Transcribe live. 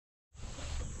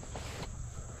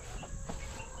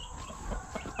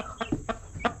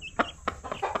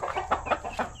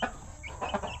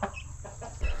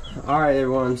Alright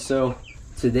everyone, so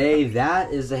today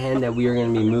that is the hen that we are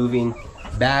going to be moving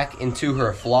back into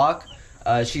her flock.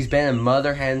 She's been a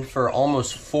mother hen for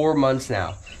almost 4 months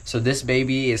now. So this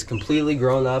baby is completely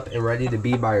grown up and ready to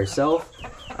be by herself.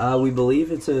 We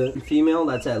believe it's a female.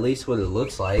 That's at least what it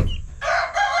looks like.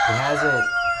 It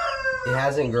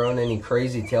hasn't grown any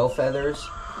crazy tail feathers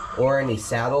or any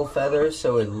saddle feathers,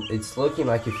 so it's looking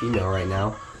like a female right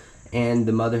now. And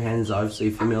the mother hen is obviously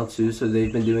a female too, so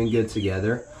they've been doing good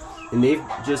together. And they've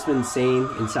just been staying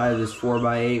inside of this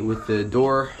 4x8 with the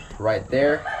door right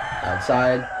there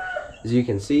outside, as you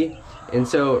can see. And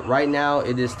so right now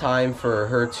it is time for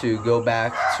her to go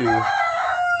back to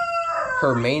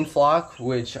her main flock,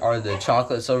 which are the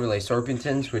chocolate silver lace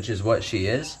Orpingtons, which is what she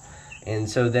is. And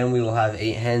so then we will have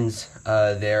 8 hens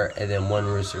there and then 1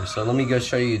 rooster. So let me go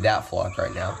show you that flock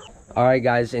right now. Alright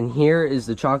guys, and here is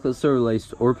the chocolate silver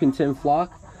lace Orpington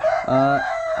flock.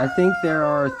 I think there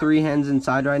are 3 hens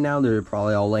inside right now. They're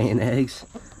probably all laying eggs.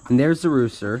 And there's the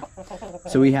rooster.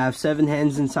 So we have 7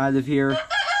 hens inside of here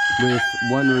with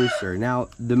 1 rooster. Now,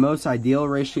 the most ideal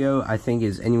ratio, I think,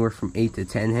 is anywhere from 8 to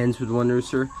 10 hens with 1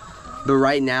 rooster. But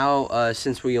right now,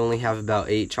 since we only have about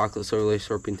 8 chocolate silver lace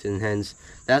Orpington hens,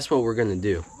 that's what we're going to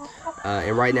do.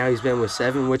 And right now he's been with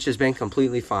 7, which has been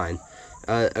completely fine.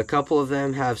 A couple of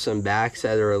them have some backs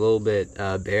that are a little bit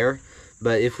bare.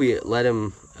 But if we let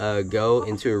him go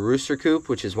into a rooster coop,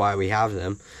 which is why we have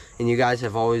them, and you guys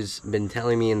have always been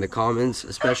telling me in the comments,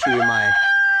 especially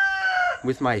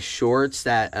with my shorts,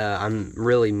 that I'm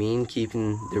really mean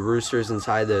keeping the roosters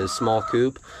inside the small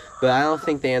coop. But I don't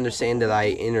think they understand that I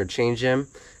interchange them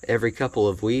every couple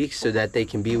of weeks so that they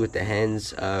can be with the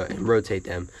hens and rotate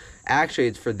them. Actually,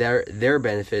 it's for their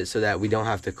benefit so that we don't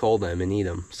have to cull them and eat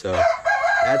them. So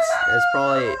that's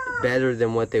probably better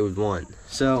than what they would want.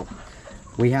 So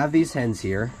we have these hens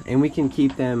here, and we can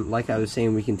keep them, like I was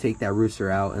saying, we can take that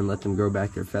rooster out and let them grow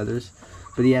back their feathers.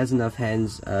 But he has enough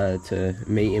hens to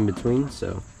mate in between,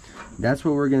 so that's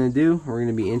what we're gonna do. We're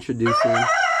gonna be introducing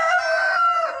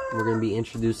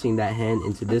that hen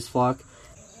into this flock.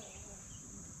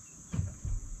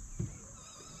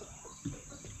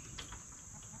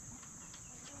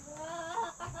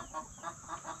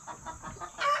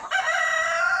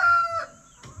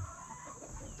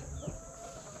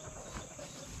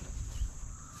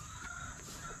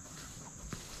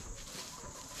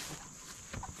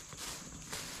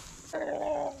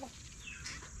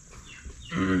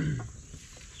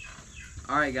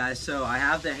 Alright guys, so I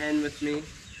have the hen with me.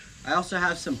 I also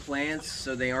have some plants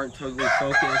so they aren't totally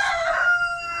focused.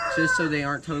 Just so they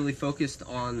aren't totally focused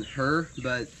on her,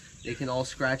 but they can all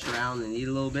scratch around and eat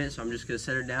a little bit. So I'm just going to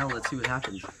set her down. Let's see what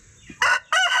happens.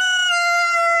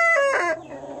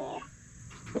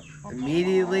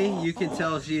 Immediately, you can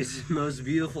tell she's the most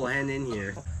beautiful hen in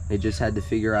here. They just had to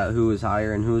figure out who was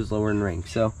higher and who was lower in rank.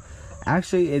 So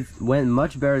actually, it went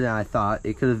much better than I thought.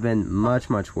 It could have been much,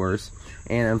 much worse.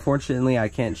 And unfortunately, I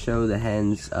can't show the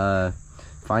hens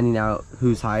finding out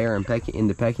who's higher in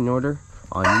the pecking order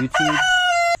on YouTube.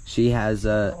 She has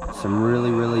some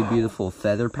really, really beautiful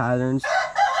feather patterns.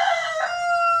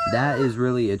 That is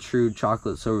really a true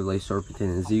chocolate silver lace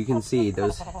Orpington. As you can see,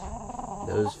 those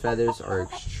feathers are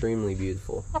extremely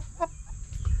beautiful.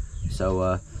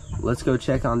 So let's go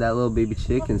check on that little baby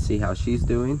chick and see how she's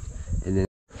doing. And then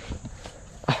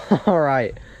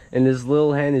alright, and this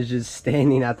little hen is just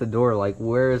standing at the door like,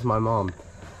 where is my mom?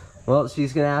 Well,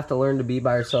 she's gonna have to learn to be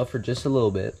by herself for just a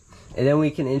little bit, and then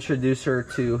we can introduce her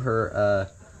to her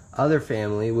other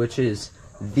family, which is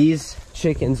these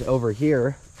chickens over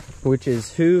here, which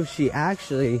is who she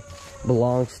actually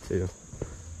belongs to.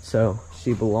 So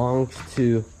she belongs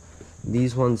to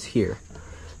these ones here.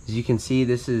 As you can see,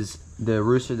 this is the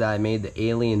rooster that I made the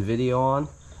alien video on.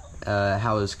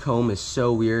 How his comb is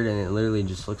so weird and it literally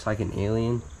just looks like an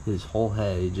alien. His whole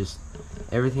head,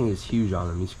 everything is huge on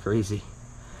him. He's crazy.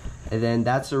 And then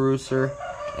that's the rooster,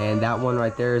 and that one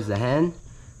right there is the hen.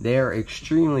 They are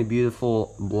extremely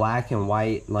beautiful, black and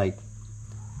white, like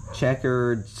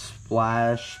checkered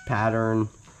splash pattern.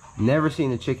 Never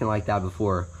seen a chicken like that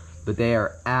before, but they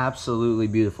are absolutely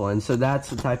beautiful. And so that's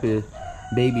the type of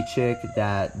baby chick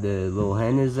that the little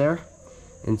hen is there.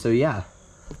 And so yeah.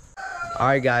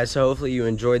 Alright guys, so hopefully you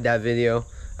enjoyed that video.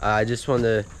 I just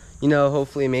wanted to,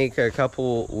 hopefully make a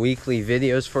couple weekly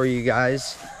videos for you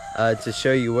guys to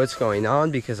show you what's going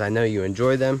on, because I know you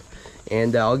enjoy them.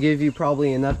 And I'll give you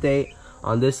probably an update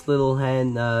on this little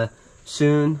hen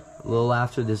soon, a little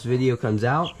after this video comes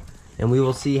out. And we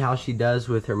will see how she does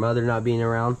with her mother not being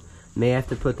around. May have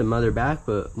to put the mother back,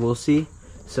 but we'll see.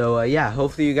 So yeah,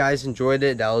 hopefully you guys enjoyed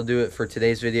it. That'll do it for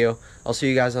today's video. I'll see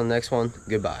you guys on the next one.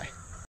 Goodbye.